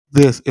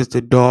This is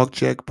the Dog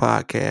Check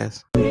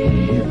Podcast.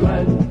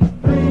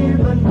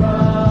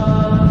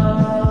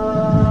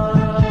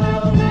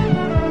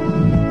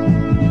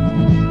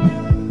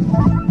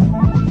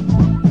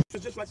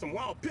 It's just like some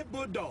wild pit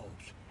bull dogs.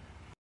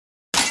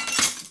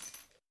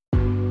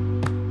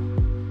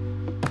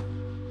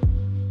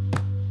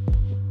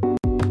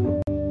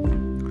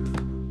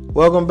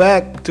 Welcome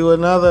back to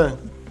another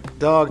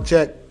Dog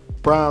Check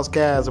Browns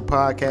Cast, a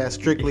podcast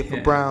strictly for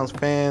Browns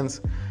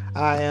fans.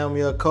 I am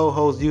your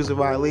co-host, Yusuf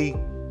Ali.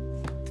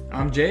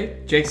 I'm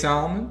Jake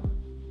Solomon.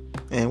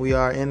 And we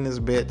are in this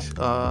bitch.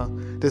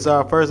 This is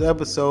our first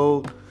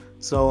episode.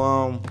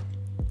 So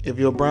if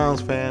you're a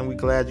Browns fan, we're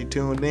glad you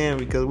tuned in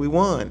because we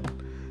won.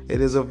 It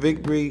is a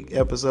victory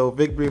episode,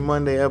 Victory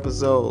Monday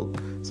episode.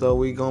 So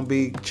we're going to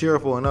be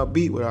cheerful and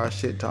upbeat with our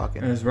shit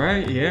talking. That's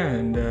right, yeah.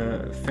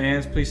 And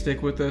fans, please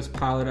stick with us.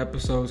 Pilot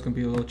episode's going to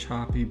be a little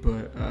choppy.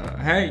 But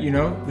hey, you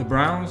know, the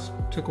Browns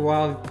took a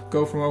while to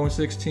go from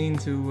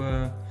 0-16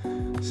 to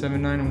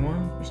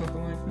 7-9-1 or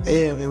something like that.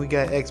 Yeah, I mean, we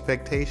got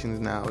expectations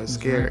now. It's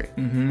scary. Right.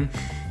 Mm-hmm.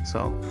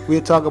 So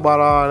we'll talk about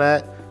all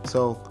that.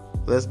 So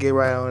let's get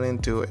right on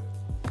into it.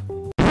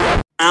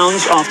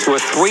 Browns off to a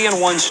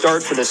 3-1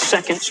 start for the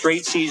second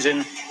straight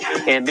season,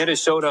 and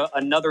Minnesota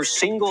another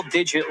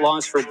single-digit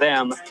loss for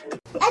them.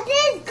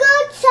 I did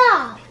good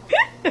job.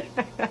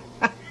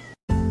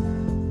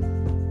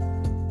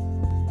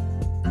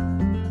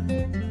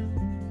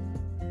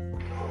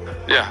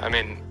 Yeah, I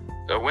mean,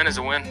 a win is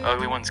a win.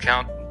 Ugly ones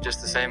count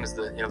just the same as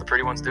the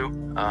pretty ones do.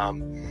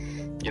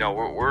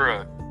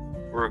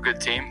 We're a good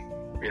team.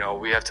 You know,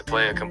 we have to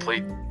play a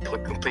complete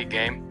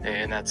game,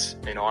 and that's,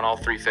 on all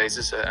three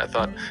phases. I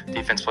thought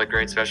defense played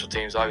great. Special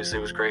teams obviously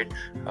was great.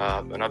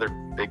 Another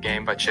big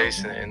game by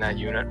Chase in that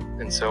unit.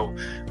 And so,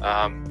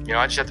 I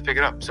just have to pick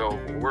it up. So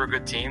we're a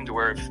good team to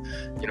where if,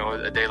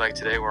 a day like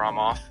today where I'm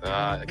off,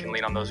 I can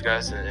lean on those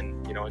guys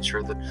and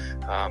ensure that,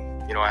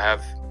 I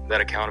have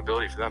that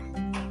accountability for them.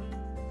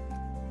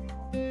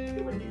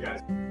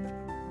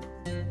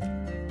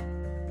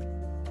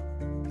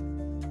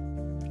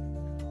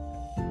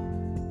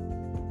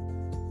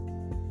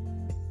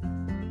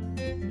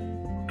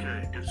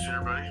 Good to see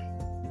everybody.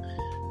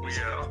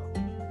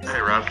 Hey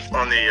Rob,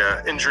 on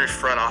the injury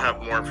front, I'll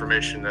have more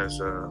information as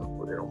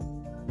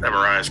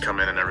MRIs come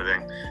in and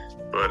everything.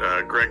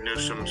 But Greg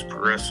Newsom's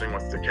progressing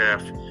with the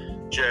calf.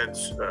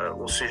 Jed's,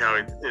 we'll see how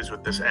he is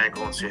with this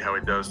ankle and see how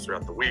he does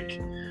throughout the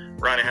week.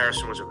 Ronnie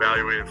Harrison was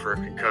evaluated for a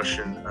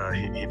concussion.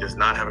 He does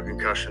not have a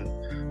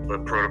concussion,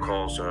 but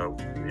protocols,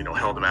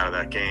 held him out of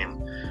that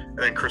game. And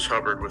then Chris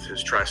Hubbard with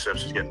his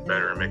triceps is getting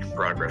better and making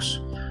progress.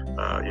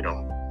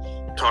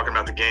 Talking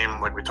about the game,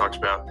 like we talked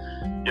about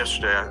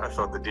yesterday, I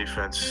thought the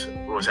defense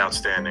was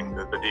outstanding.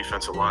 The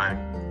defensive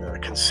line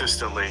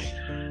consistently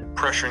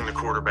pressuring the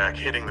quarterback,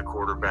 hitting the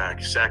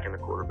quarterback, sacking the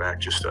quarterback,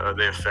 just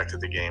they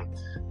affected the game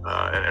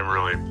and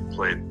really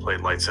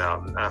played lights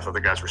out. And I thought the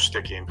guys were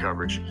sticky in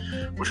coverage,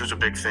 which was a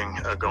big thing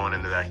going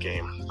into that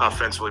game.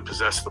 Offensively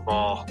possessed the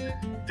ball,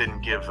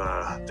 didn't give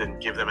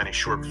them any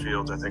short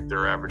fields. I think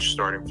their average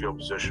starting field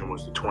position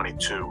was the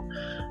 22.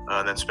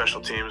 And then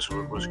special teams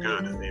was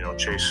good.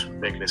 Chase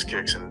making his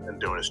kicks and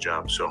doing his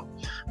job. So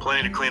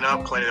plenty to clean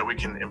up, plenty that we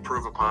can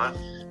improve upon.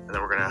 And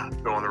then we're going to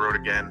go on the road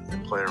again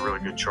and play a really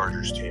good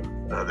Chargers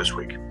team this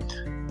week.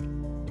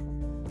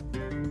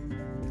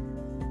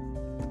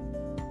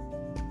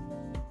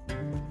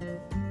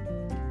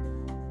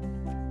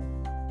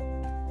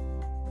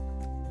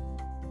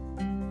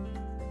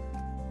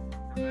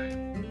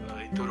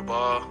 He threw the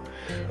ball,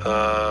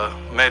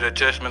 made an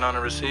adjustment on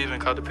the receiver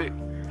and caught the pick.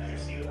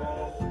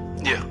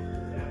 Yeah,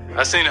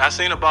 I seen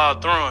the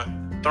ball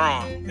thrown,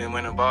 and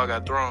when the ball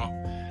got thrown,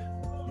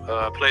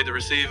 played the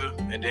receiver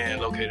and then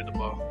located the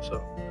ball.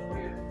 So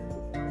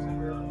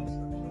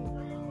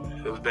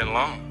it's been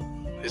long.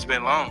 It's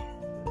been long.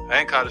 I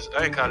ain't caught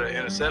an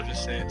interception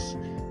since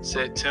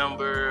the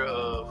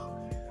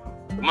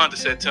month of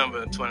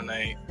September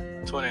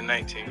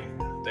 2019,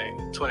 I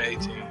think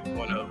 2018.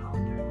 One of them.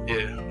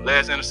 Yeah,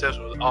 last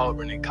interception was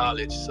Auburn in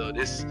college. So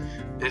this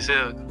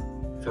here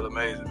feel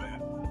amazing, man.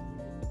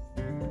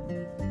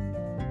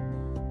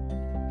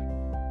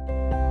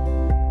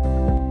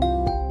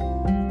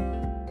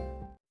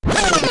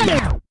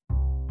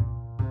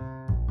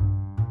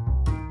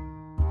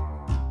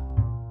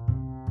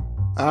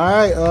 All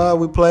right,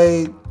 we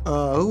played.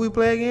 Who we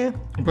play again?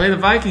 We play the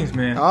Vikings,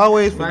 man. I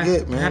always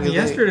forget, man. Happened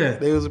yesterday.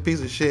 They was a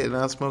piece of shit, and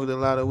I smoked a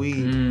lot of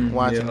weed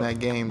watching that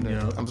game.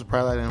 Yep. I'm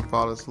surprised I didn't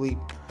fall asleep.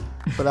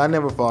 But I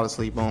never fall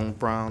asleep on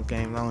Browns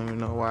games. I don't even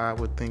know why I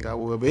would think I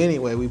would. But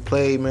anyway, we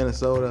played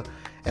Minnesota,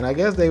 and I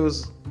guess they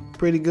was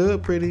pretty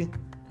good.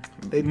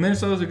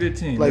 Minnesota's a good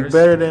team.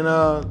 Better than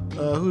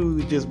who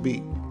we just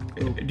beat.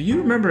 Do you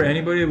remember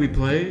anybody we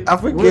played? I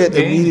forget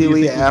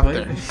immediately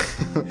after.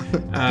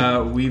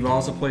 We've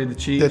also played the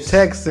Chiefs. The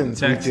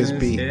Texans we just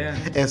beat. Yeah.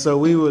 And so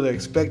we were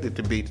expected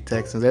to beat the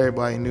Texans.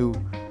 Everybody knew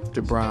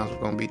the Browns were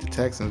going to beat the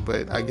Texans,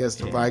 but I guess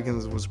the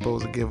Vikings were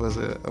supposed to give us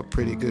a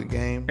pretty good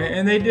game.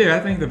 And they did. I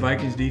think the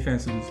Vikings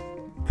defense was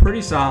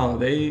pretty solid.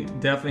 They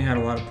definitely had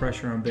a lot of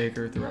pressure on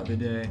Baker throughout the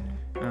day.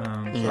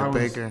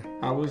 Baker.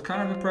 I was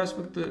kind of impressed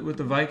with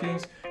the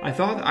Vikings. I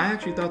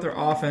actually thought their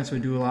offense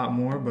would do a lot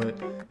more, but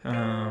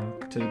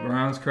to the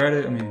Browns'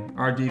 credit, I mean,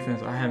 our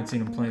defense, I haven't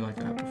seen them play like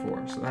that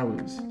before, so that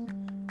was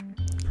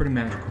pretty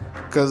magical.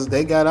 Because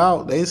they got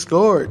out, they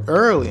scored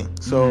early,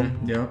 so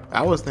Yep.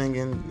 I was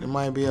thinking it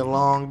might be a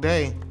long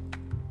day.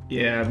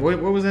 Yeah, what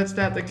was that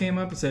stat that came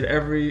up? It said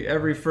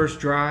every first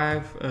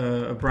drive,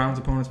 a Browns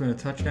opponent's been a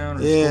touchdown.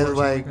 Or Yeah, score it's or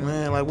like, something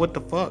man, like what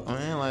the fuck,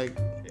 man? Like,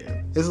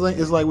 it's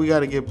like we got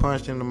to get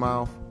punched in the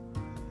mouth,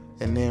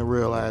 and then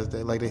realize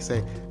that, like they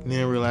say,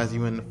 then realize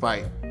you in the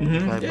fight.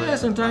 Like, Yeah, but,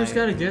 sometimes you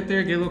like, got to get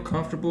there, get a little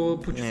comfortable,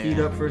 put your feet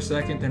Yeah. up for a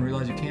second, then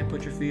realize you can't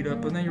put your feet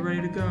up, and then you're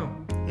ready to go.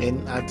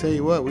 And I tell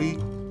you what, we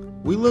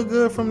look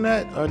good from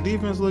that. Our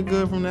defense looked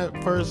good from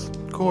that first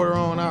quarter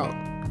on out.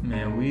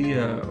 Man, we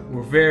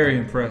were very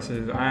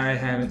impressive. I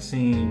haven't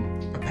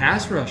seen a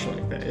pass rush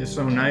like that. It's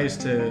so nice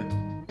to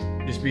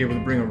just be able to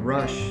bring a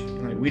rush.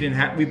 Like we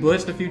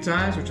blitzed a few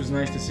times, which was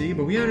nice to see,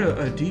 but we had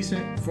a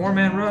decent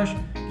 4-man rush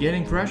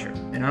getting pressure.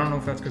 And I don't know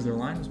if that's because their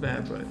line was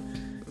bad, but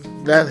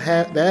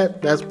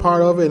That's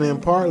part of it, and then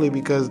partly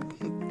because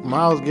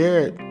Myles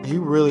Garrett, he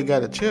really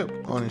got a chip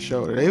on his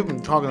shoulder. They've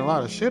been talking a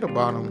lot of shit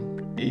about him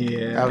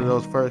after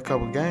those first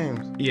couple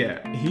games.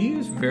 Yeah, he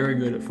is very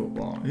good at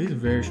football. He's a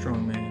very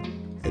strong man.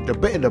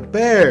 The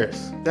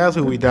Bears, that's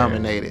who we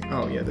dominated.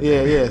 Oh yeah,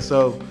 Yeah.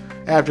 So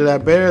after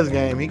that Bears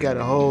game, he got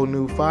a whole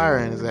new fire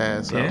in his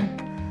ass. So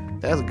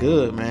that's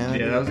good, man.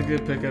 Yeah, that was a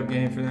good pickup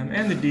game for them,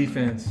 and the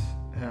defense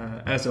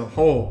as a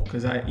whole.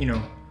 Because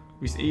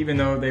even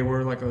though they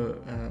were like a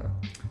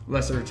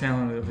lesser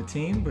talented of a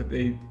team, but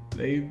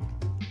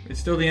it's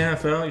still the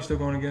NFL. You're still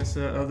going against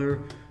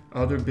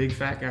other big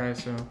fat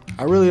guys. So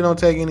I really don't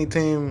take any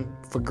team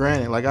for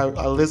granted. Like I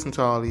listen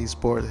to all these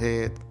sports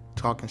head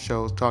talking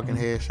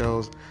head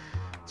shows,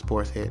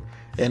 sports head,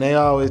 and they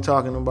always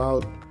talking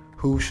about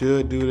who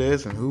should do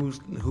this and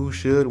who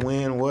should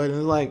win what. And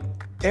it's like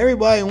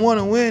everybody want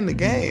to win the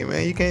game,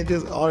 man. You can't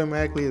just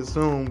automatically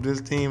assume this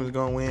team is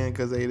gonna win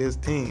because they this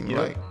team. Yep,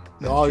 like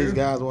that's all true. these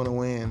guys want to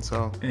win.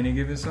 So any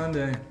given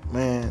Sunday,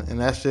 man, and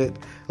that shit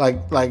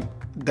like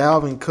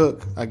Dalvin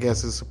Cook, I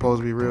guess, is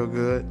supposed to be real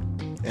good.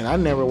 And I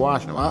never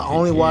watched him. I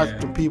only watched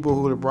the people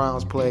who the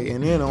Browns play,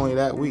 and then only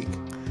that week.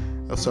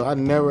 So I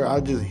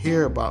just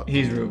hear about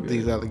he's real good.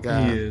 These other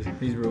guys. He is.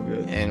 He's real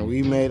good. And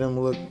we made him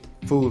look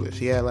foolish.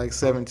 He had like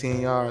 17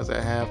 yards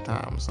at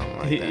halftime or something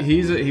like that. He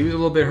was a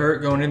little bit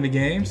hurt going into the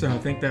game, so I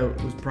think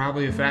that was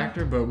probably a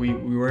factor. But we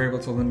were able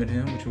to limit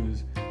him, which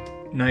was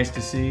nice to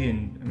see.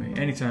 And I mean,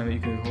 anytime that you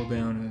could hold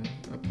down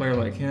a player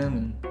like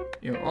him,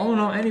 and all in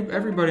all,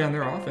 everybody on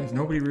their offense,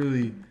 nobody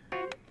really,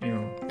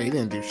 They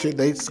didn't do shit.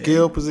 They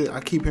skill position. I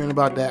keep hearing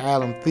about that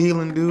Adam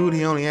Thielen dude.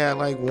 He only had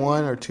like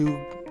 1 or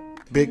 2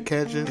 big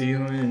catches.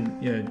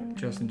 Thielen,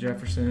 Justin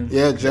Jefferson.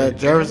 Yeah,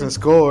 Jefferson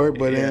scored,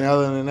 but then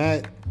other than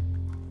that,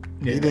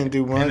 he didn't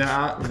do much. And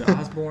the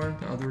Osborne,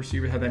 the other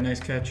receiver, had that nice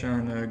catch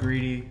on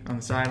Greedy on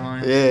the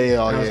sideline.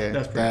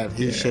 That's pretty.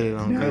 He shitted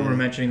on. Now that we're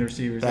mentioning the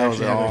receivers, That was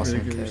they an actually awesome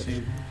have a really good catch.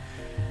 receiver.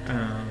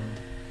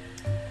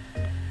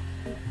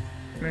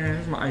 Man,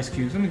 here's my ice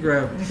cubes. Let me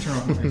turn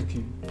off my ice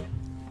cube.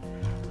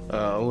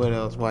 What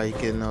else? Why you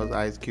getting those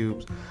ice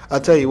cubes?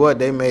 I'll tell you what,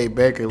 they made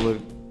Baker look.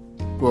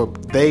 Well,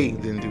 they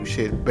didn't do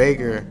shit.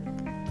 Baker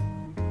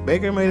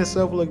made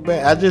himself look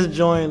bad. I just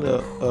joined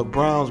a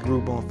Browns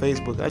group on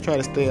Facebook. I try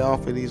to stay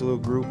off of these little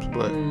groups,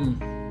 but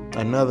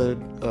another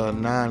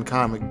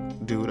non-comic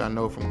dude I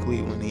know from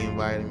Cleveland, he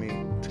invited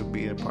me to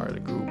be a part of the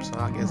group. So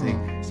I guess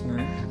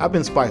I've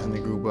been spicing the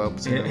group up,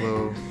 seen a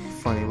little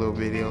funny little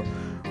video.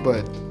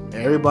 But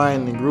everybody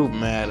in the group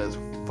mad as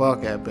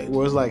fuck at Baker.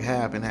 Well, it's like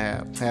half and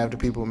half. Half the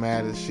people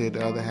mad as shit.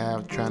 The other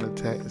half trying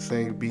to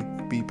say be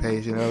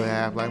patient. The other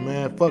half like,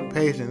 man, fuck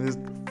patient. This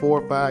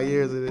 4 or 5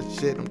 years of this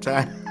shit. I'm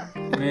tired.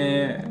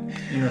 Man,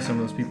 some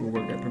of those people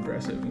work at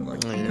Progressive and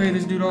like, pay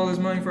this dude all this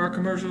money for our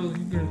commercials.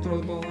 You gonna throw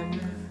the ball like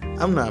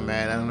that? I'm not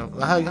mad. I don't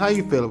know. How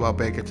you feel about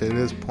Baker to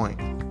this point?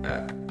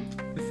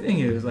 The thing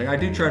is, like, I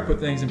do try to put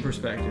things in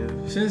perspective.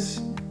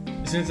 Since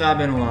I've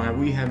been alive,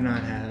 we have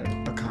not had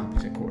a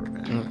competent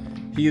quarterback.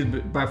 He has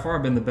by far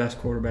been the best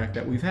quarterback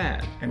that we've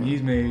had. I mean,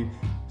 he's made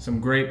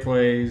some great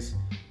plays.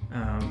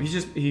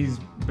 He's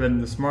been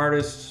the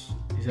smartest.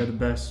 He's had the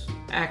best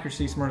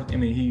accuracy, smartest. I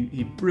mean,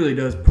 he really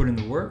does put in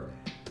the work.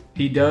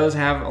 He does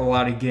have a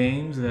lot of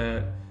games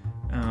that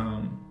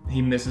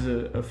he misses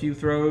a few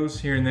throws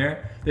here and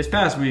there. This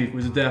past week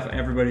was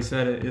everybody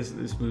said it.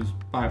 This was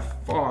by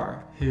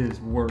far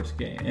his worst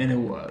game, and it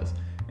was.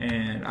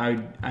 And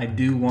I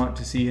do want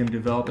to see him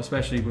develop,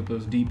 especially with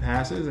those deep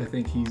passes. I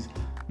think he's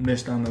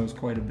missed on those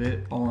quite a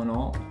bit, all in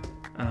all.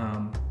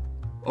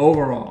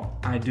 Overall,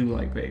 I do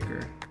like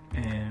Baker.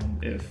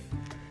 And if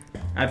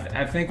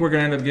I think we're going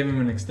to end up giving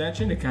him an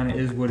extension. It kind of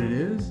is what it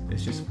is.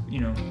 It's just,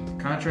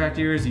 contract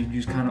years, you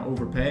just kind of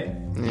overpay.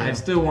 Yeah. I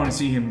still want to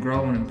see him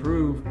grow and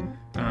improve.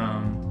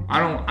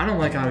 I don't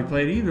like how he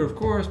played either, of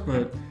course,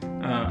 but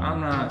I'm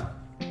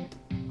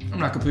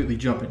not completely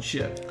jumping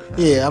ship.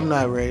 Yeah, I'm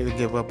not ready to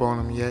give up on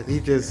him yet.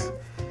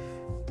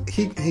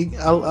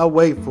 I'll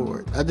wait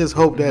for it. I just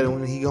hope that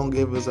when he gonna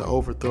give us an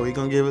overthrow, he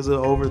gonna give us an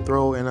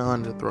overthrow and an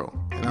underthrow.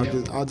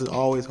 And I'll just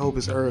always hope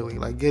it's early.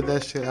 Like, get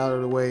that shit out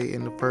of the way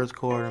in the first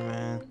quarter,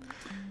 man.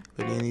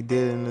 But then he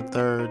did it in the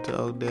third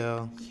to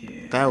Odell.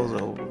 Yeah. That was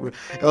over.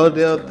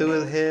 Odell threw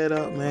his head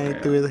up, man.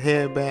 He threw his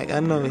head back. I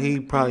know he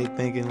probably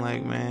thinking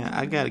like, man,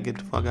 I gotta get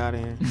the fuck out of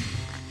here.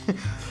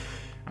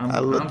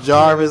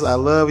 Jarvis, I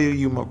love you.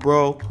 You my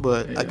bro,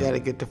 but I gotta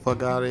get the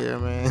fuck out of here,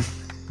 man.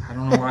 I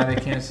don't know why they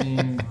can't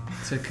seem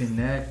to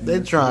connect.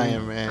 They're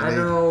trying, man. I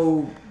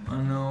know.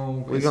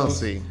 We're going to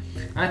see.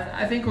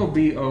 I think he'll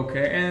be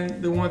okay.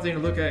 And the one thing to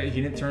look at,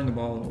 he didn't turn the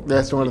ball over.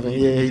 That's one of the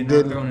things. Yeah, he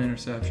didn't throw an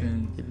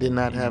interception. He did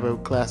not have a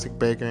classic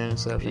Baker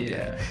interception.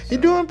 Yeah. He's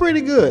doing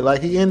pretty good.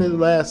 Like, he ended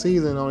last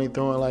season only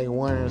throwing like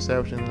one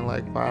interception in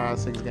like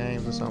 5-6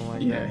 games or something like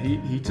that. Yeah,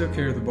 he took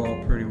care of the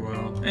ball pretty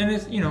well. And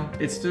it's,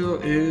 it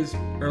still is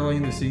early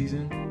in the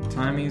season.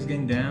 Timing is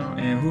getting down.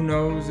 And who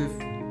knows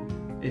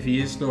if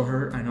he is still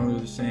hurt. I know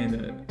they're saying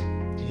that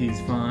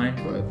he's fine,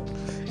 but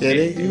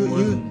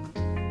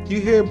you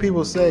hear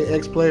people say,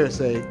 ex-players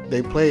say,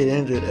 they played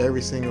injured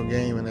every single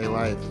game in their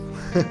life.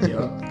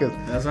 Yep,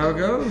 that's how it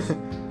goes.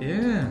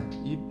 Yeah.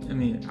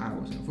 I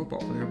wasn't a football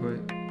player, but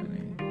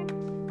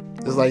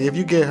it's like if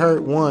you get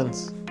hurt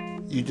once,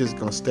 you just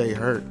gonna stay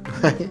hurt.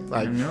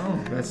 Like, I know.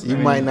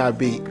 Might not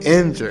be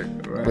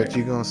injured, right, but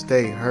you're gonna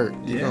stay hurt.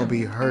 You're gonna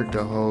be hurt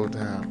the whole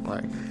time.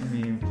 Like,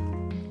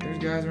 there's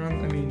guys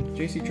around.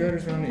 J.C.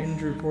 Tretter's on the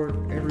injury report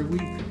every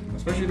week.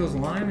 Especially those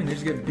linemen, they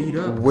just get beat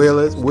up.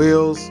 Willis,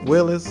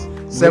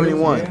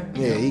 71.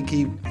 Yeah,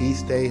 he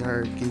stay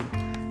hurt, keep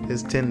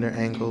his tender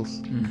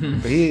ankles. Mm-hmm.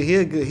 But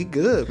he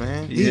good,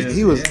 man.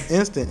 He was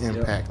instant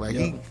impact.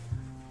 He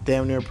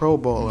damn near Pro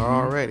Bowler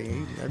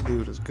already. That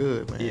dude is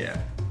good, man.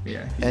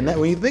 Yeah. And that,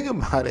 when you think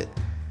about it,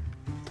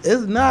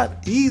 it's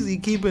not easy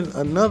keeping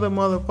another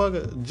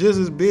motherfucker just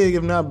as big,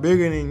 if not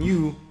bigger than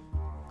you,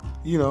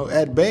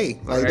 at bay.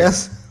 Like,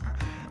 right.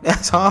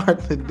 That's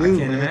hard to do. I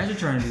can't imagine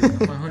trying to do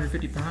that.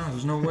 150 pounds.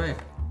 There's no way.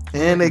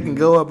 And they can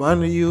go up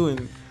under you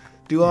and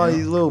do all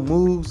these little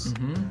moves.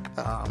 Mm-hmm.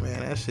 Oh,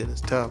 man, that shit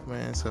is tough,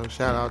 man. So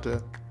shout out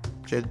to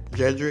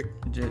Jedrick.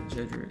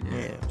 Jedrick,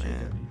 yeah,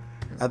 man.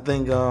 I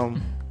think our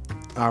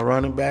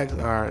running backs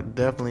are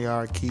definitely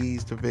our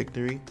keys to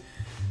victory.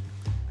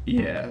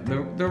 Yeah,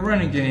 the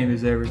running game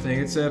is everything.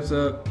 It sets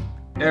up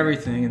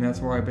everything, and that's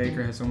why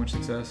Baker had so much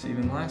success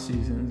even last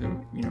season.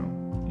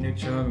 Nick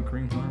Chubb and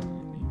Kareem Hunt.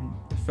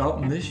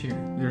 Felton this year.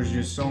 There's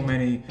just so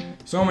many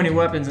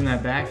weapons in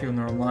that backfield,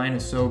 and our line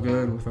is so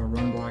good with our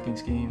run blocking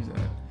schemes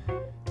that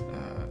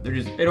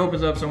it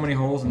opens up so many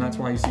holes, and that's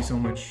why you see so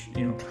much,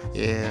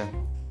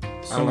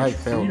 so much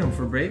freedom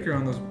for Baker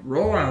on those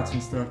rollouts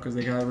and stuff, because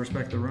they gotta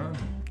respect the run.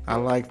 I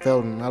like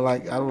Felton. I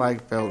like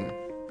Felton.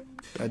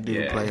 That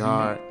dude play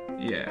hard.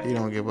 Yeah, he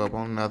don't give up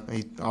on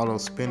nothing. All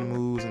those spin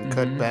moves and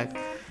cut back.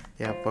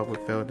 Yeah, I fuck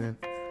with Felton.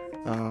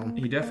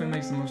 He definitely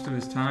makes the most of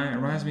his time. It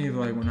reminds me of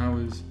like when I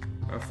was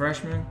a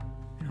freshman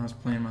and I was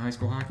playing my high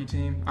school hockey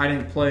team. I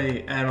didn't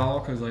play at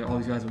all because like all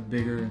these guys were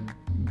bigger and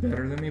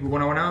better than me. But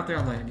when I went out there,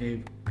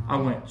 I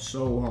went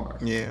so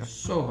hard. Yeah.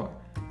 So hard.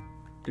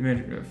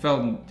 Dimitri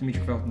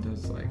Felton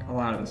does like a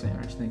lot of the same.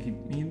 I just think he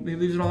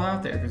leaves it all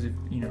out there because if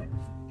he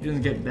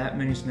doesn't get that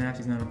many snaps,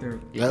 he's not up there.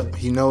 Yep,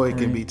 he know it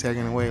can be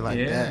taken away like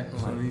that.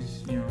 So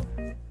he's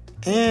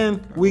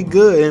And we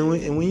good, and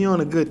when you're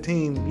on a good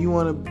team, you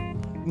want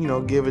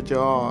to give it your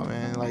all,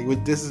 man.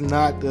 Like, this is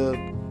not the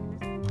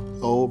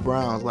old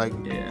Browns. Like,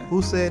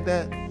 who said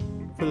that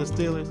for the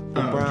Steelers?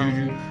 The Browns.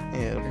 Juju.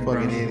 Yeah,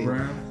 fucking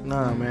idiot.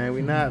 Nah, man,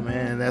 we not,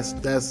 man. That's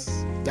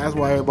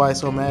why everybody's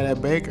so mad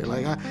at Baker.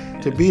 Like,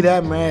 to be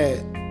that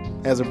mad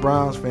as a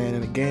Browns fan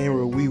in a game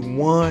where we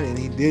won and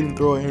he didn't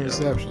throw an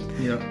interception.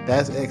 Yep.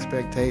 That's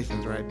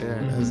expectations right there.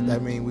 Mm-hmm.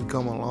 That means we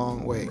come a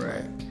long way.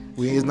 Right.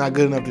 It's not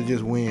good enough to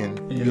just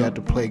win. You have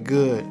to play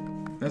good.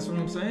 That's what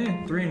I'm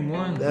saying.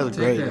 3-1. That's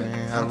great,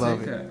 man. I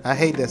love it. I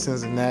hate that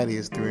Cincinnati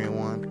is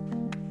 3-1.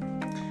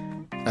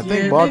 I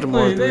think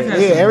Baltimore.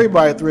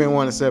 Everybody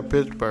 3-1 except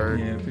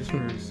Pittsburgh. Yeah,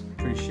 Pittsburgh's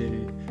pretty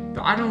shitty.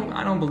 But I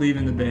don't believe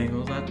in the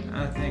Bengals. I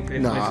think they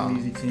play some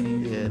easy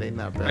teams. Yeah, they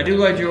not bad. I do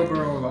like Joe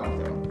Burrow a lot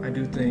though. I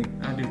do think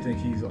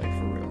he's like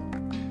for real.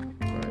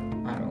 But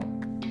I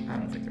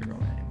don't think they're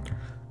going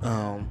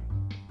anywhere.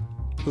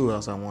 Who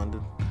else I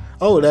wanted?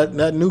 Oh,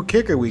 that new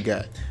kicker we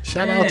got.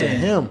 Shout out to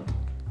him.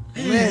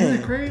 Man, isn't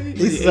that crazy?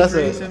 He's such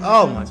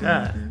oh my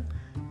god.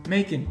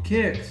 Making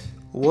kicks.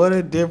 What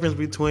a difference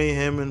between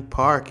him and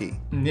Parkey.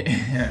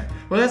 Yeah.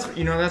 Well, that's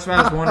what I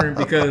was wondering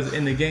because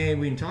in the game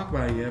we didn't talk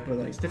about it yet, but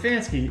like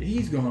Stefanski,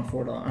 he's going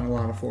for it on a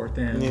lot of fourth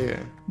down. Yeah.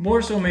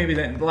 More so maybe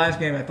than the last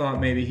game. I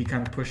thought maybe he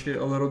kind of pushed it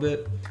a little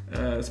bit,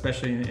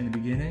 especially in the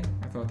beginning.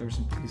 I thought there were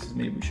some pieces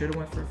maybe we should have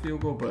went for a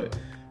field goal, but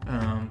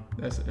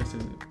that's a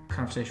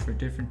conversation for a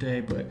different day.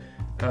 But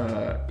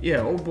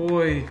old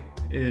boy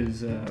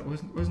is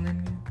what's his name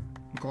again?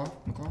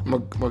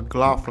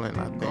 McLaughlin,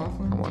 I think.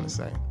 I want to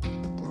say.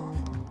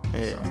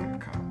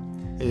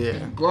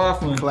 Yeah.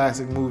 McLaughlin.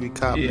 Classic movie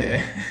cop.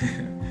 Yeah.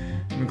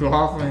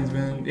 McLaughlin's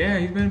been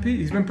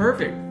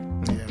perfect.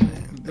 Yeah,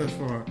 man. thus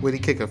far. Would he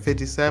kick a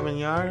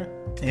 57-yarder?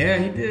 Yeah,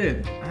 he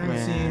did. I haven't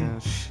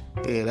Man, seen.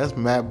 yeah, that's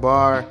Matt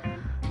Barr,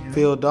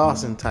 Phil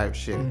Dawson type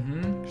shit.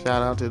 Mm-hmm.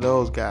 Shout out to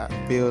those guys.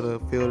 Field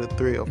of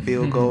three or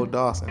field goal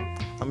Dawson.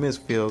 I miss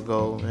field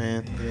goal,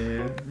 man.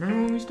 Yeah.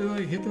 Remember when we still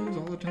like hit those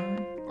all the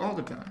time? All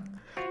the time.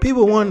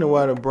 People wonder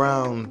why the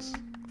Browns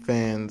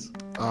fans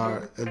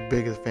are as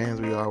big as fans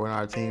we are when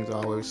our team's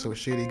always so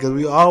shitty. Because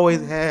we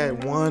always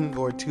had one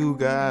or two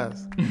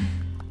guys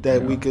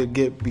that we could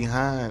get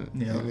behind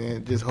and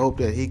then just hope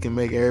that he can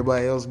make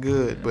everybody else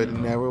good. But it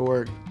never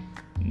worked.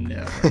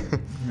 Never.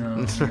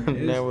 No.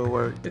 Never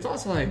worked. It's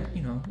also like,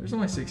 there's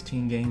only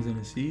 16 games in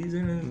a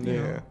season. And, you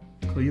know,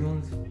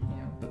 Cleveland's,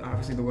 but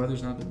obviously the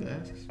weather's not the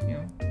best,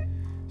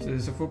 So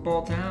it's a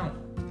football town.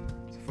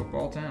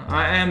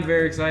 I am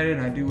very excited,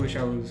 and I do wish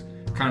I was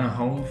kind of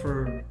home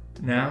for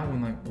now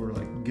when we're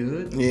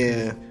good.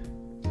 Yeah.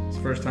 It's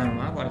the first time in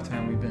my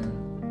lifetime we've been.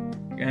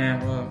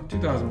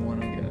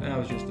 2001 I guess. That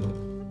was just a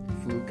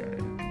fluke.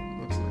 It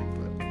looks like,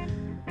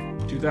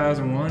 but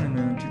 2001 and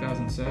then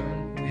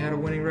 2007 we had a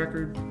winning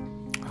record.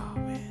 Oh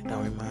man,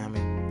 don't remind me.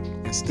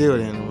 And still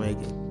didn't make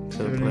it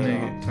to the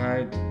playoffs.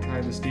 Tied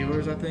the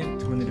Steelers, I think,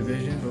 to win the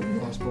division, but we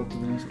lost both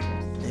of them.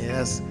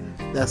 Yeah,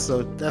 that's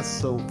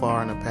so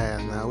far in the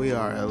past now. We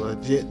are a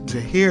legit.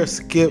 To hear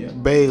Skip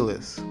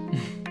Bayless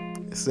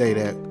say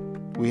that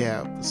we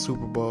have a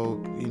Super Bowl,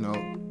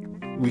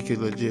 we could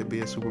legit be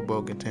a Super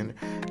Bowl contender.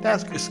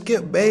 That's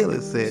Skip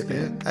Bayless said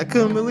that. I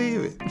couldn't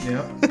believe it.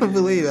 Yeah, I couldn't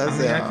believe it.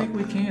 I think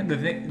we can.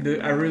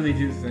 I really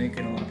do think,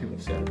 and a lot of people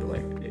have said it,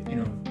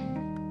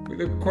 but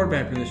the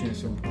quarterback position is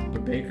so important.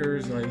 But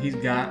Baker's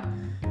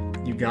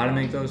you got to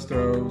make those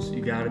throws.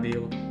 You got to be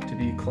able to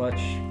be clutch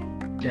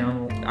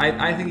down.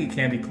 I think he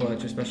can be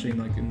clutch, especially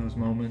in those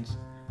moments.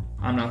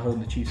 I'm not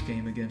holding the Chiefs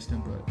game against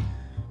him, but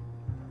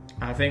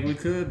I think we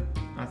could.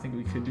 I think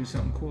we could do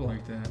something cool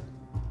like that.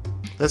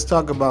 Let's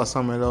talk about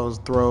some of those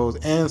throws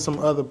and some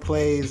other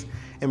plays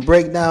and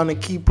break down the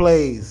key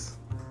plays.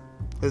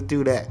 Let's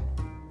do that.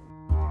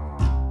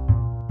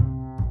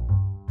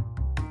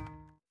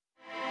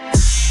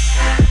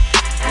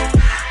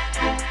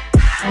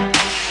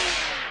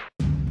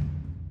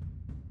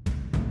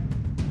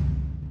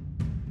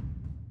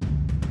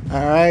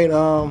 All right,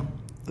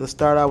 let's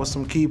start out with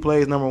some key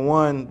plays. Number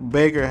one,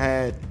 Baker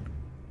had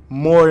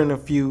more than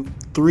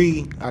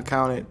three I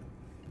counted,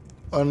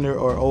 under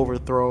or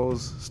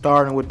overthrows,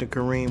 starting with the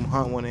Kareem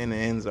Hunt one in the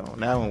end zone.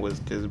 That one was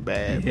just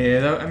bad.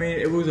 Yeah,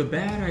 it was a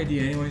bad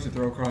idea anyways to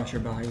throw across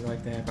your body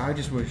like that. But I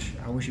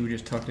wish he would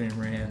just tucked it and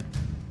ran.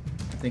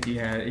 I think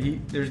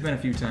there's been a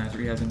few times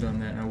where he hasn't done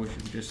that, and I wish he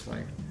would just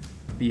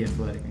be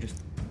athletic and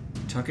just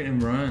tuck it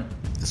and run.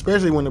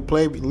 Especially when the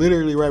play,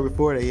 literally right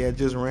before that, he had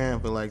just ran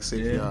for 6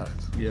 yards.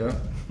 Yeah.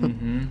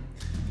 Mm-hmm.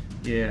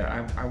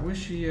 Yeah, I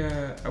wish he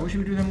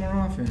would do that more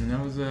often. And that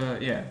was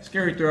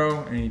scary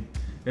throw. And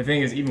the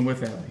thing is, even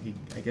with that,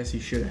 I guess he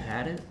should have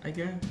had it. I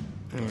guess.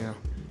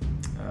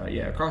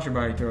 Yeah. Across your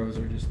body throws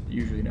are just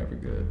usually never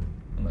good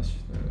unless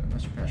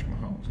you're Patrick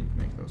Mahomes. He can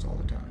make those all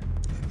the time.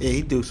 Yeah,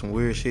 he do some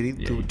weird shit. He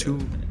threw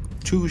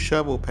two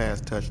shovel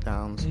pass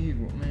touchdowns.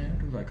 Evil, man.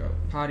 Do a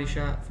potty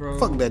shot throw.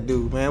 Fuck that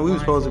dude, man. We were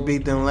supposed to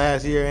beat them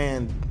last year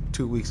and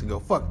 2 weeks ago.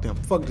 Fuck them.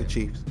 Fuck the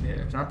Chiefs. Yeah,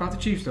 it's not about the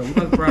Chiefs though. We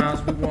got the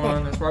Browns. We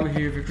won. That's why we're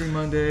here. Victory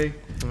Monday.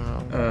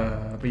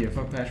 But yeah,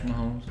 fuck Patrick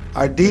Mahomes.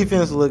 Our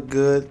defense looked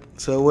good.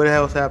 So what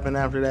else happened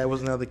after that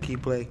was another key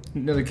play.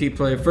 Another key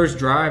play. First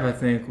drive, I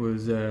think,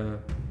 was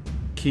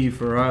key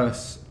for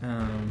us.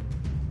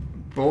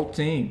 Both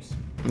teams.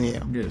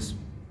 Yeah. Just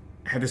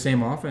had the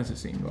same offense, it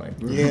seemed like.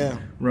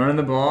 Running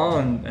the ball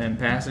and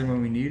passing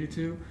when we needed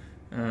to.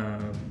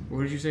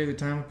 What did you say the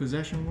time of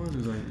possession was?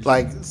 It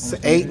was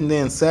 8 and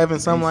then 7,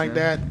 something like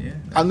that. Yeah.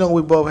 I know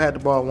we both had the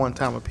ball one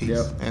time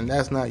apiece, and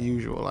that's not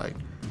usual. At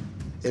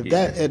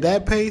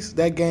that pace,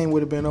 that game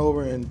would have been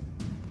over in an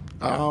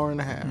hour and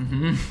a half.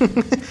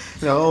 Mm-hmm.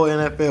 The whole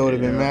NFL would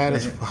have been mad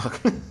as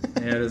fuck.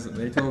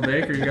 They told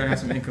Baker, you gotta have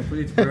some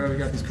incompletes, bro. We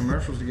got these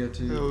commercials to get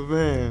to. Oh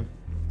man.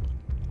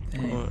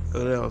 Dang.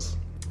 What else?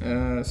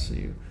 Let's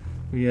see.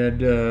 We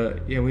had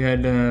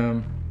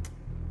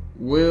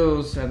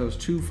Wills had those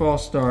 2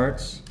 false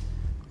starts.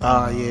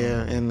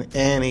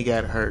 And he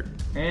got hurt.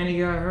 And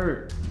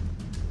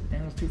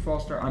those 2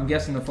 false starts. I'm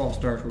guessing the false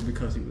starts were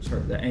because he was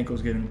hurt. The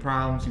ankle's getting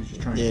problems. He was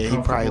just trying to get he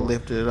probably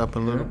lifted it up a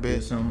little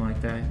bit. Something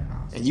like that.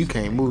 And you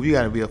can't move. You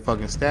got to be a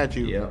fucking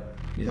statue. Yep.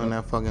 On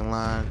that fucking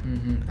line.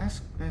 Mm-hmm.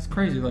 That's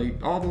crazy.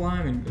 All the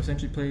linemen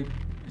essentially played.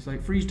 It's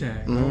like freeze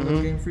tag.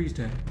 Mm-hmm. Game freeze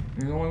tag.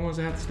 They're the only ones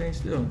that have to stay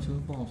still until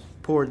the falls.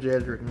 Poor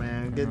Jedrick,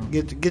 man.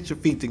 Get your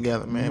feet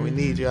together, man. Mm-hmm. We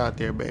need you out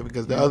there, baby.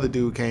 Because the other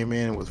dude came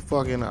in and was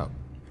fucking up.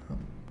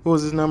 What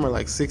was his number?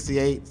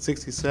 68,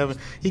 67?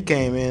 He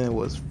came in and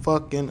was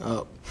fucking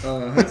up.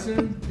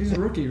 Hudson? He's a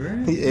rookie,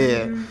 right?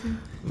 Yeah.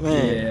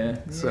 Man. Yeah.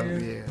 So,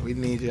 we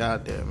need you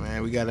out there,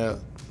 man. We got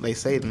they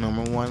say the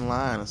number 1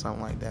 line or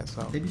something like that.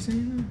 So. They be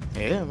saying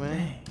that? Yeah,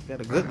 man. We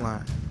got a good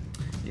line.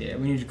 Yeah,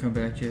 we need you to come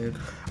back, Jed.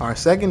 Our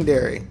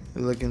secondary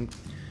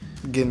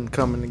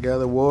coming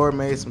together. Ward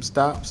made some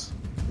stops.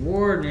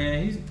 Ward,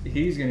 man,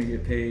 he's gonna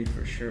get paid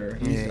for sure. I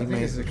think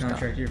this is a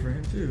contract year for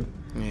him too.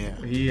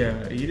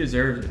 Yeah. He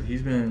deserves it.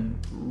 He's been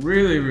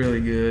really,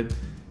 really good.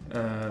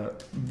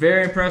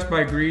 Very impressed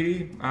by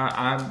Greedy.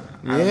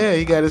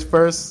 He got his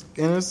first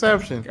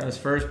interception. Got his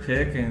first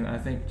pick, and I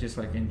think just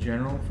like in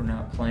general for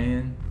not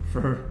playing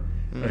for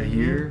a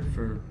year.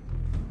 For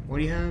what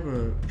do you have?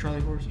 A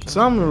Charlie horse or something?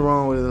 Something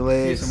wrong with his He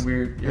legs. has some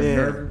weird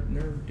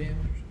nerve damage,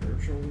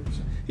 nerve shoulder.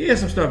 He has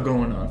some stuff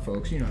going on,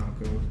 folks. You know how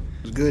it goes.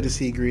 It's good to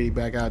see Greedy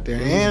back out there.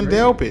 It was And great.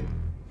 Delpit.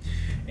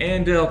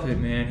 And Delpit,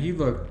 man, he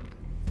looked.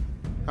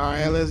 Our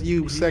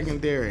LSU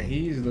secondary.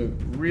 He's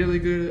looked really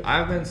good.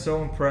 I've been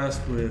so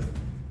impressed with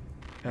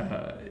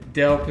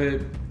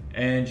Delpit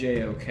and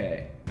JOK.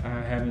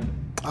 I haven't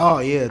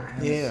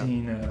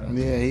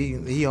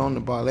seen. He owned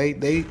the ball.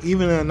 They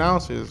even the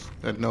announcers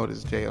had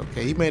noticed JOK.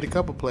 He made a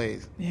couple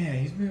plays. Yeah,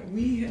 he's been.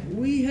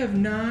 We have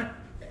not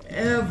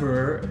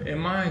ever in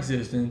my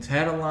existence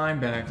had a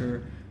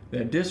linebacker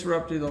that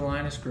disrupted the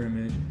line of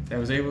scrimmage, that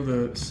was able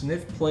to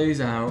sniff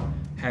plays out,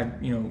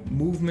 had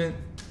movement,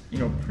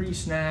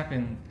 pre-snap,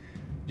 and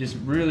just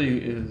really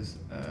is.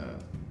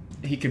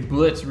 He can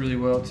blitz really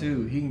well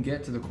too. He can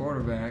get to the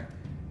quarterback.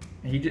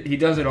 He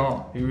does it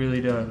all. He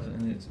really does,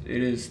 and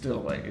it is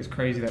still it's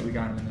crazy that we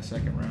got him in the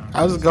second round.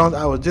 I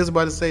was just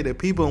about to say that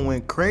people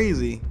went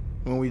crazy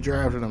when we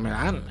drafted him,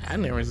 and I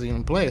never seen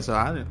him play, so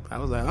I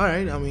was like, all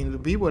right. I mean, the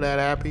people that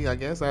happy, I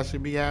guess I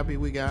should be happy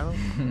we got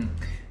him.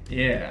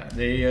 Yeah,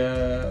 they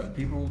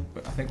people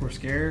I think were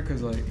scared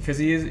because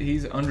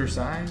he's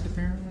undersized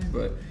apparently,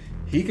 but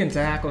he can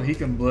tackle, he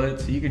can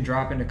blitz, he can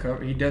drop into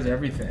cover, he does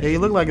everything. Yeah, he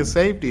looked like a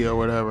safety or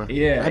whatever.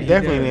 Yeah, I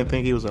definitely didn't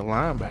think he was a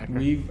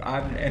linebacker.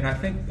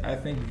 I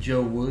think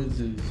Joe Woods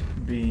is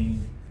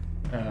being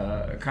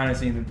kind of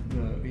seeing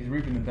he's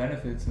reaping the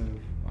benefits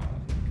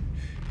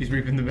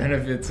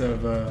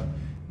of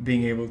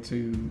being able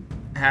to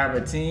have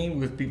a team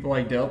with people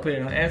like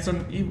Delpit and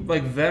some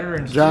like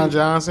veterans. John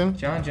Johnson.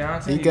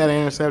 He got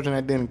an interception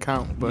that didn't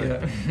count,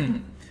 but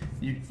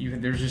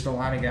there's just a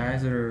lot of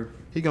guys that are.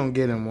 He gonna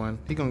get him one.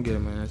 He gonna get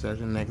him an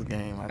interception next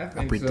game.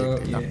 I predict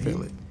it. Yeah, I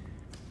feel it.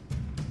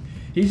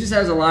 He just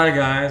has a lot of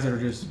guys that are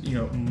just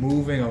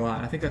moving a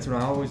lot. I think that's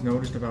what I always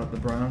noticed about the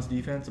Browns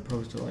defense,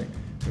 opposed to like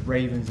the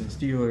Ravens and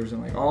Steelers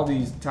and like all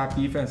these top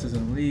defenses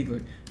in the league.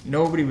 Like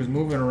nobody was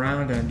moving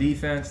around on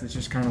defense. It's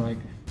just kind of like,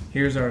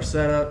 here's our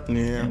setup,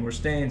 and we're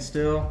staying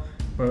still.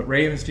 But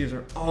Ravens, Steelers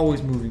are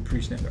always moving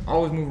pre-snap. They're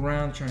always moving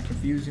around, trying to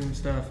confuse you and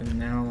stuff. And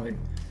now, like,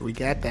 we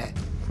got that.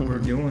 We're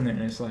doing that.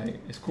 And it's like,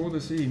 it's cool to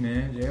see,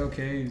 man. JOK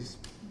is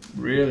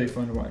really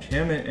fun to watch.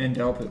 Him and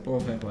Delpit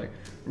both have like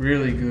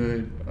really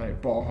good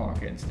like ball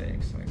hawk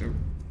instincts. Like they're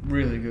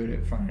really good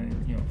at finding,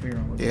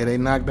 figuring out what. Yeah, they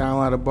knocked down a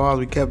lot of balls.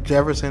 We kept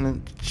Jefferson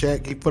in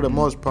check. For the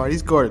most part, he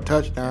scored a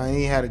touchdown. And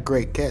he had a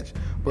great catch.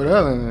 But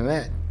other than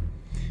that,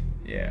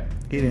 yeah,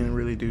 he didn't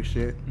really do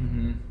shit.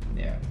 Mm-hmm.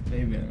 Yeah,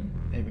 they've been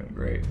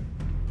great.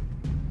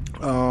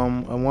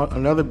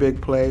 Another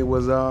big play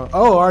was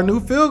our new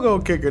field goal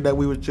kicker that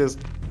we was just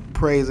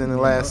praising in the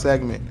last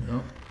segment.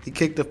 Yep. He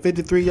kicked a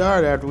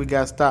 53-yard after we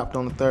got stopped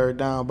on the third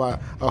down by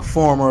a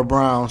former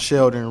Brown,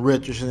 Sheldon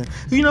Richardson.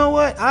 You know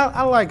what?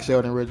 I like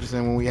Sheldon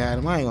Richardson when we had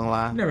him. I ain't gonna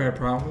lie. Never had a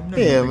problem.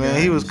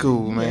 Man. He was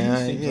cool,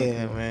 man.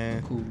 Man.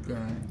 A cool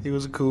guy. He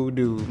was a cool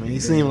dude, man. He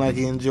seemed like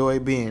he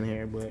enjoyed being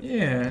here, but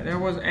yeah, and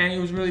it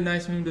was really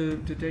nice of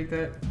him to take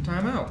that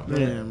time out.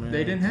 Man.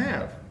 They didn't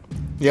have.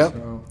 Yep.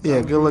 So,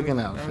 good looking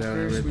out, that was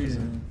Sheldon very sweet.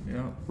 Richardson.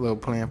 Yep. Little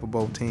plan for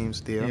both teams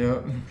still.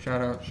 Yep.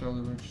 Shout out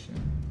Sheldon Richardson.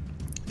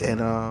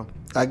 And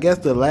I guess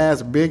the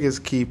last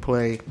biggest key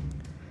play,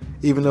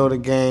 even though the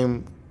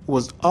game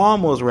was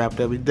almost wrapped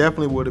up, it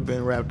definitely would have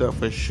been wrapped up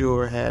for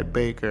sure had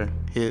Baker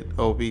hit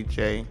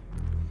OBJ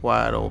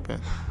wide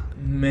open.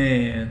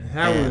 Man,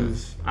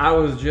 I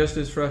was just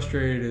as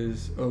frustrated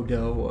as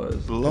Odell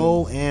was.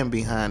 Low and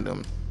behind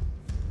him.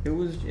 It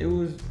was,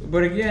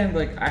 but again,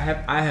 like I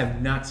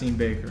have not seen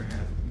Baker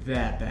have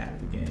that bad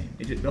of a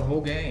game. The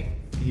whole game,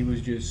 he was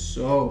just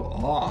so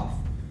off.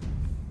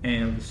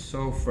 And it was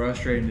so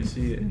frustrating to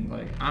see it. And,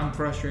 like, I'm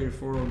frustrated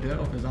for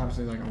Odell because,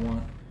 obviously, like,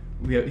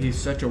 he's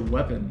such a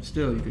weapon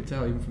still. You could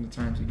tell, even from the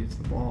times he gets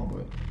the ball.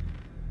 But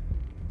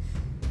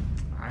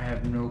I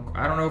don't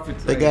know if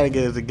it's They got to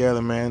get it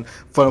together, man.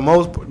 For the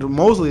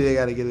mostly they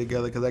got to get it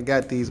together because I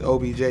got these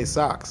OBJ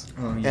socks.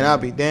 Oh, yeah. And I'll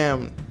be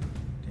damned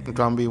if I'm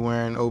going to be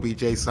wearing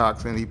OBJ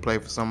socks and he play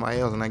for somebody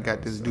else. And I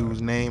got this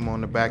dude's name on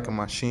the back of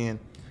my shin.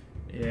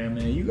 Yeah,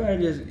 man, you gotta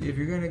if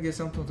you're gonna get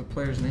something with the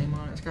player's name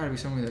on it, it's gotta be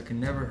something that can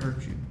never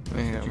hurt you.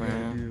 That's what you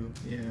gotta do.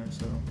 Yeah,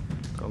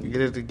 so get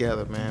it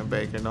together, man,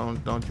 Baker.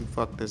 Don't you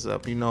fuck this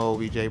up. You know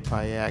OBJ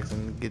probably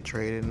asking to get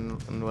traded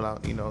and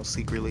without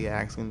secretly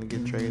asking to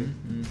get traded.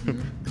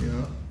 Mm-hmm.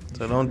 Yeah.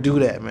 So don't do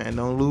that, man.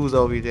 Don't lose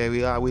OBJ.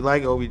 We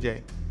like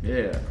OBJ.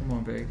 Yeah, come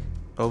on, Baker.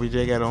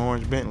 OBJ got an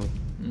orange Bentley.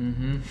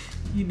 Mm-hmm.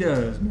 He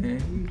does,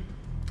 man.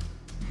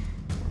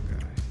 Poor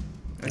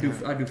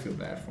guy. I do feel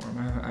bad for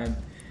him.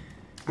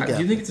 Do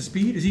you think it's the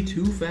speed? Is he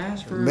too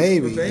fast for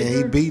Maybe, for Baker? and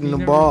he beating the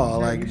ball.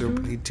 Like,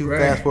 he too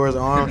fast for his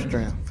arm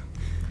strength.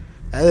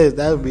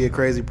 That would be a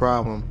crazy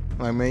problem.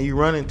 Like, man, you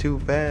running too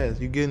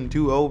fast. You getting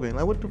too open.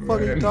 Like, what the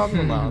fuck are you talking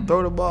about?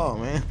 Throw the ball,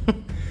 man.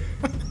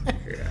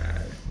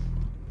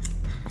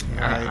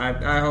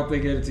 I hope they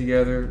get it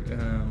together.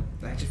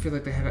 I just feel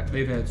like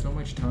they've had so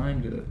much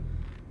time to.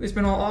 They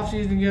spend all off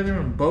season together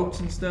on boats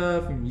and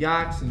stuff and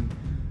yachts and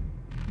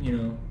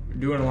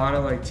doing a lot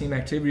of like team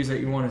activities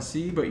that you want to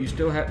see, but you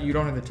don't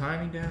have the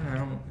timing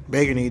down.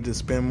 Baker needs to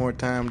spend more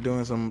time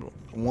doing some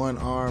one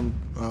arm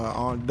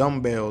on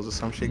dumbbells or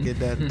some shit. Get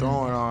that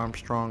throwing arm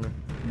stronger.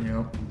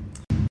 Yep.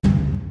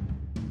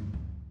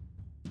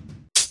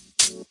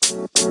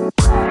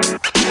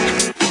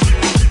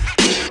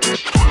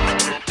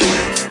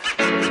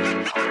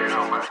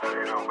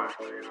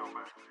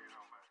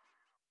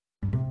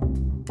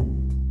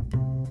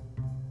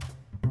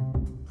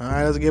 All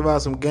right, let's give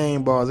out some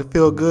game balls. It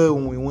feel good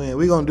when we win.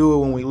 We're going to do it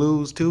when we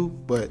lose too,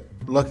 but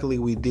luckily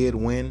we did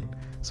win.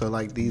 So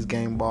like these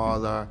game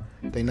balls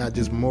they not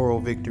just moral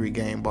victory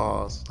game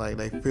balls. Like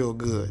they feel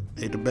good.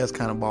 They the best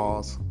kind of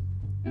balls.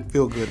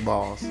 Feel good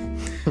balls.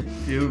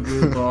 Feel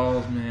good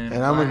balls, man.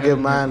 And I'm going to give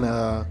mine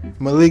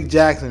Malik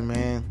Jackson,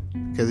 man.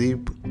 Because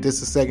this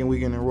is the second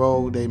week in a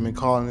row they've been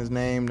calling his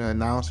name. The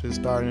announcers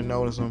starting to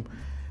notice him.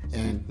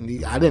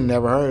 And I didn't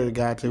never heard of the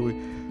guy till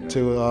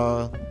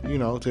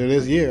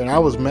this year. And I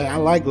was mad. I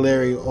like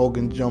Larry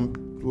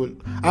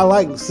Ogunjobi. I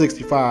liked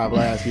 65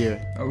 last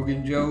year.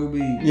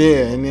 Ogunjobi.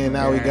 Yeah, and then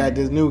now we got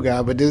this new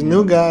guy. But this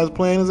new guy is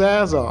playing his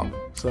ass off.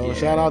 So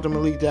shout out to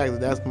Malik Jackson.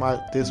 That's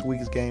this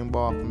week's game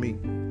ball for me.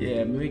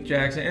 Yeah, Malik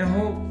Jackson. And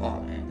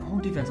the whole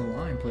defensive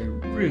line played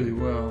really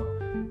well.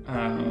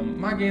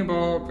 My game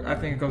ball, I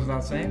think it goes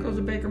without saying, goes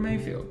to Baker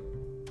Mayfield.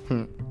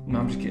 No,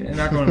 I'm just kidding.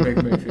 Not going to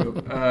Baker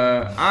Mayfield.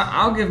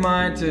 I'll give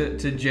mine to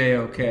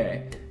JOK.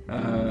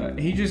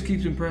 He just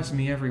keeps impressing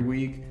me every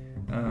week.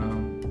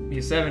 He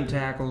has 7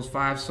 tackles,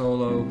 5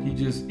 solo.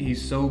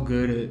 He's so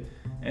good at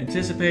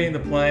anticipating the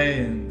play,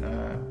 and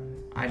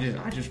I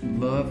just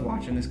love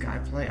watching this guy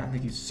play. I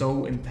think he's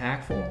so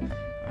impactful.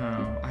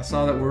 I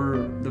saw that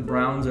the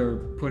Browns are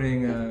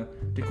putting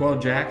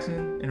DeQuell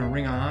Jackson in a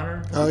ring of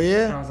honor. Oh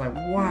yeah. And I was like,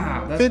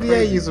 wow, that's 58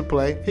 crazy. used to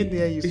play.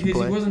 58 used to play.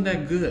 Because he wasn't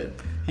that good.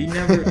 He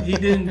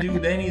didn't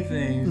do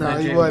anything No, that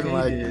he JOK wasn't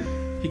like. did.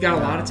 He got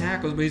a lot of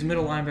tackles, but he's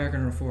middle linebacker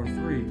in a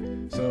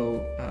 4-3.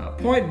 So,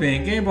 point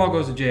being, game ball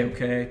goes to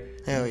JOK.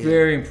 Hell yeah.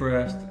 Very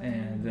impressed,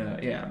 and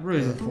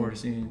really look forward to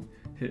seeing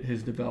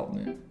his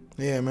development.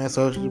 Yeah, man.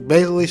 So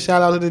basically,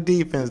 shout out to the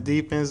defense.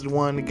 Defense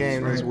won the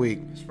game this week.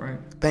 That's right.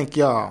 Thank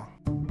y'all.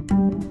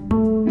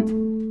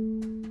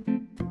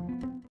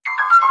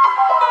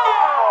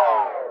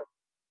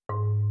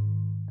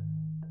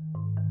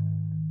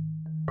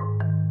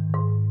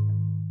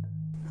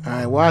 All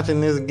right,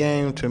 watching this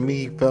game to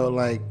me felt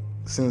like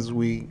since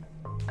we,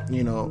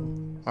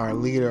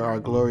 our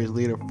glorious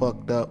leader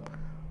fucked up,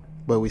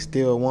 but we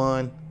still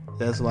won.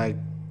 That's like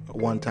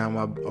one time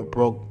I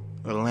broke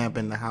a lamp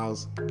in the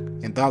house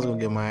and thought I was going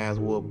to get my ass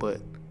whooped,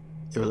 but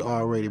it was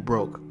already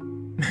broke.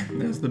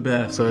 That's the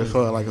best. So it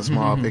felt like a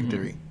small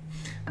victory.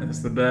 That's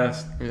the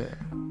best. Yeah.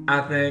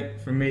 I think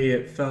for me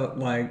it felt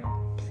like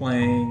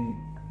playing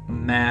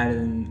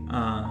Madden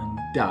on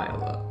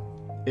dial-up.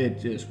 It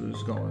just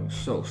was going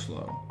so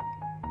slow.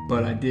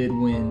 But I did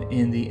win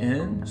in the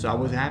end, so I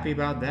was happy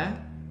about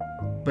that.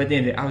 But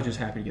then I was just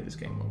happy to get this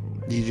game over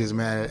with. You just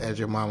mad at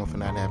your mama for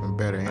not having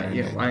better internet.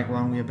 Yeah, why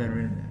don't we have better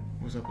internet?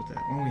 What's up with that?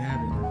 Why don't we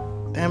have it?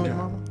 Damn it,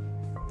 mama.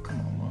 Come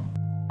on, Mom.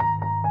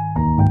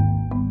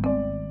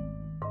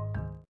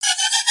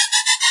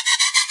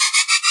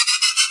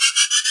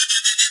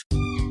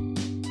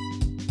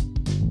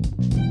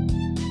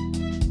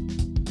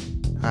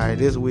 All right,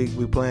 this week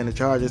we playing the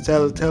Chargers.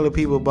 Tell the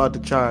people about the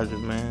Chargers,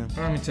 man.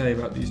 Let me tell you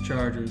about these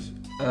Chargers.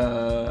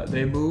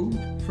 They moved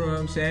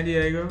from San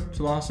Diego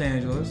to Los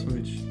Angeles,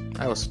 which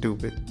That was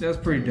stupid. that's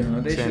pretty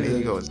dumb. San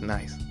Diego is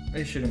nice.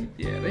 They should have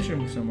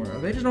moved somewhere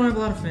else. They just don't have a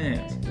lot of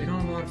fans.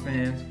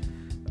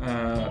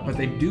 But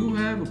they do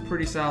have a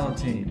pretty solid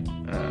team.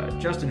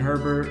 Justin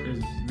Herbert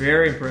is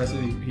very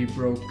impressive. He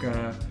broke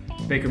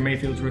Baker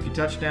Mayfield's rookie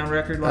touchdown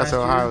record last That's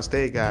year. an Ohio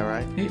State guy,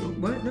 right?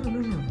 What? No.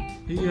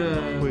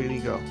 Where did he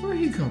go? Where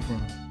did he come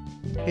from?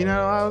 He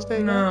not Ohio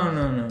State guy?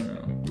 No.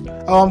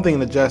 Oh, I'm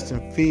thinking of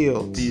Justin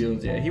Fields.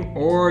 Fields, yeah.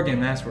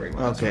 Oregon, that's where he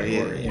went. Okay,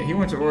 yeah. Oregon. He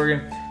went to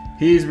Oregon.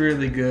 He's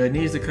really good.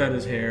 Needs to cut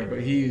his hair, but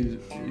he's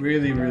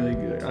really, really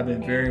good. I've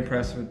been very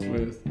impressed with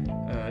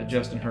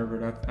Justin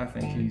Herbert. I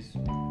think he's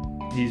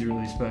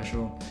really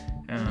special.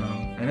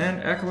 And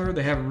then Eckler,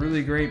 they have a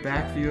really great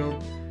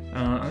backfield.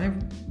 And they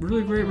have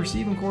really great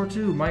receiving core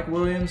too. Mike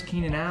Williams,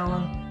 Keenan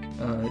Allen,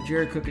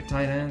 Jared Cook at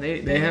tight end.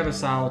 They have a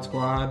solid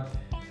squad.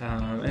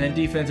 And then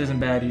defense isn't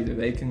bad either.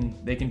 They can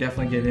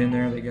definitely get in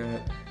there. They got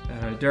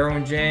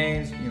Derwin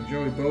James,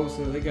 Joey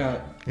Bosa. They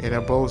got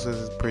that Bosa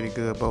is pretty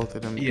good. Both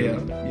of them. He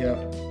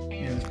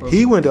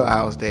went to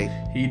Ohio State.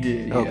 He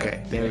did. Yeah.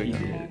 Okay, there we go.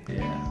 Did.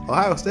 Yeah.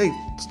 Ohio State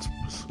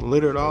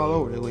littered all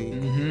over the league.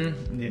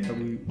 Mm-hmm. Yeah,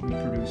 we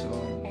produce a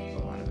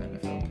lot of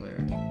NFL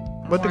players.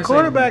 But the I say-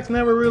 quarterbacks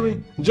never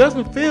really.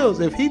 Justin Fields,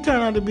 if he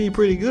turned out to be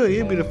pretty good,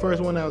 he'd be the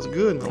first one that was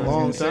good in I a was long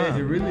gonna say, there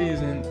time. really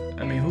isn't.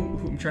 I mean, who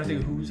I'm trying to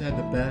think of who's had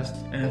the best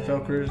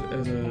NFL careers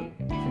as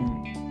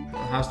from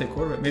Ohio State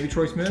quarterback. Maybe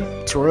Troy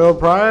Smith, Terrell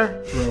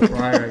Pryor, Terrell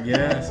Pryor, I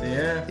guess.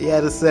 Yeah. he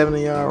had a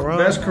 70-yard run.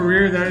 Best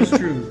career, that is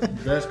true.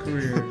 Best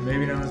career.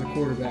 Maybe not as a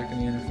quarterback in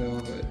the NFL,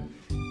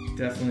 but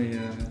definitely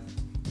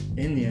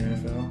in the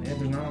NFL. Yeah,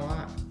 there's not a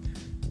lot.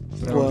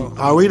 So, Well,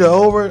 are we the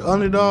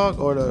underdog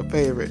or the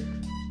favorite?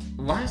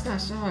 last I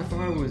saw, I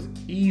thought it was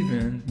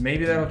even.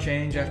 Maybe that'll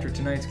change after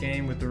tonight's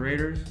game with the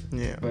Raiders.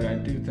 Yeah. But I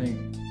do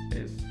think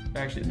it's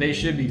actually they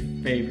should be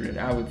favored.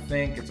 I would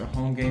think it's a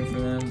home game for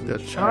them. The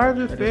which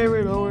Chargers that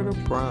favorite doesn't- over the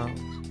Browns.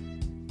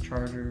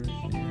 Chargers.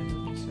 Yeah, it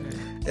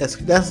doesn't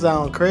say. That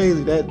sounds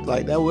crazy.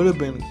 That would have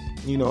been,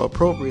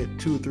 appropriate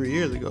 2 or 3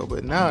 years ago.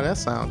 But now that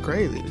sounds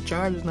crazy. The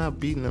Chargers not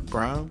beating the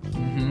Browns.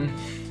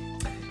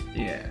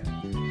 Yeah.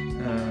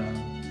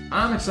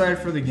 I'm excited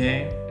for the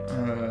game.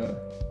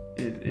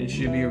 It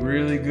should be a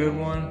really good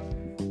one.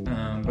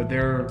 But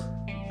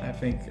I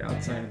think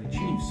outside of the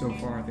Chiefs so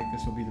far, I think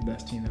this will be the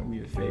best team that we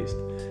have faced.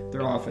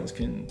 Their offense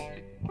can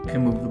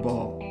move the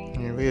ball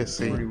Yeah, we'll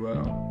see. pretty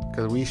well.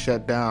 Because we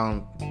shut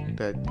down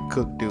that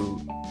Cook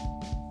dude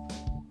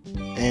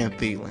and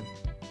Thielen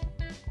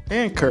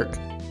and Kirk.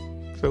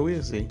 So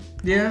we'll see.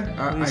 Yeah,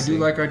 I see. do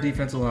like our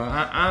defense a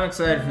lot. I'm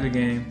excited for the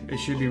game. It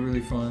should be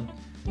really fun.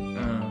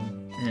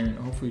 And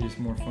hopefully just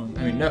more fun.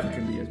 I mean, nothing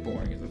can be as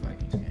boring as the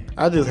Vikings game.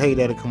 I just hate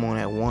that it come on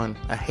at 1.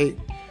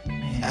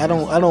 I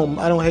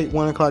don't hate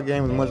 1 o'clock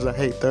games as much as I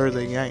hate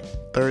Thursday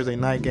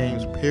night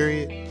games,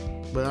 period.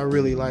 But I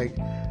really like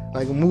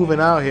moving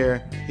out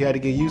here, you had to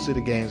get used to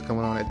the games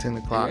coming on at 10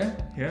 o'clock.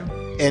 Yeah.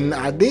 And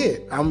I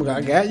did.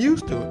 I got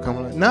used to it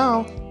coming on.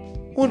 Now,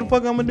 what the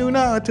fuck I'm gonna do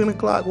now at 10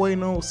 o'clock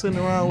sitting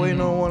around waiting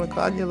on 1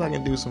 o'clock? I guess I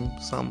can do something.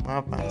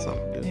 I'll find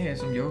something to do. Yeah,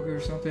 some yoga or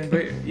something.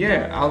 But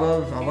yeah, I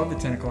love the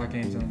 10 o'clock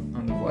games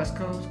on the West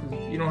Coast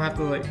because you don't have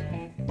to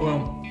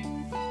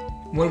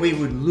when we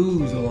would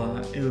lose a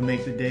lot, it would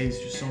make the days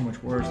just so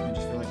much worse. And I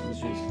just feel like it was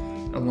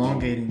just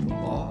elongating the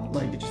loss.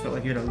 Like it just felt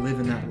like you had to live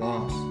in that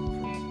loss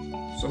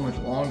for so much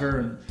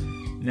longer.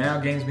 And now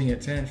games being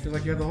at 10, it feels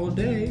like you have the whole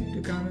day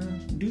to kind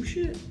of do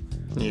shit.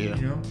 Yeah.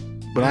 You know?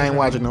 But I ain't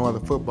watching no other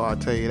football, I'll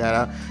tell you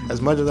that. As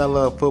much as I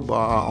love football,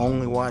 I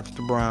only watch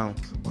the Browns.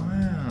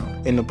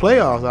 Wow. In the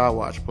playoffs, I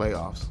watch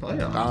playoffs.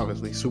 Playoffs?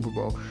 Obviously, Super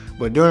Bowl.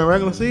 But during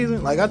regular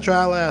season, like I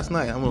tried last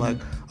night, I'm like,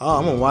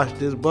 I'm going to watch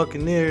this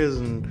Buccaneers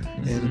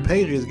and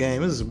Patriots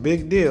game. This is a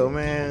big deal,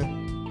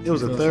 man. It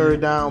was a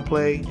third down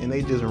play, and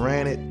they just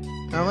ran it.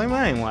 I'm like, man,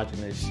 I ain't watching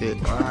this shit.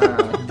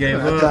 Wow. Gave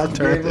up. I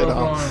turned Gave it up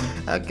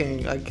off. on I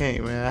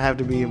can't, man. I have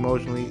to be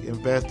emotionally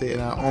invested,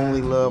 and I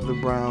only love the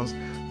Browns.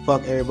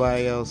 Fuck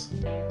everybody else.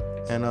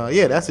 And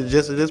that's the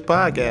gist of this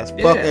podcast.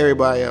 Fuck Yeah,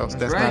 everybody else.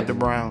 That's right. not the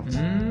Browns.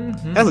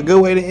 Mhm. That's a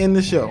good way to end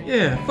the show.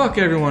 Yeah, fuck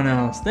everyone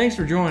else. Thanks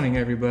for joining,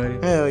 everybody.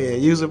 Hell yeah.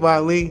 Yusuf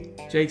Ali.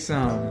 Jake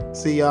Solomon.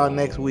 See y'all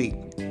next week.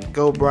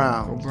 Go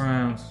Browns. Go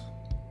Browns.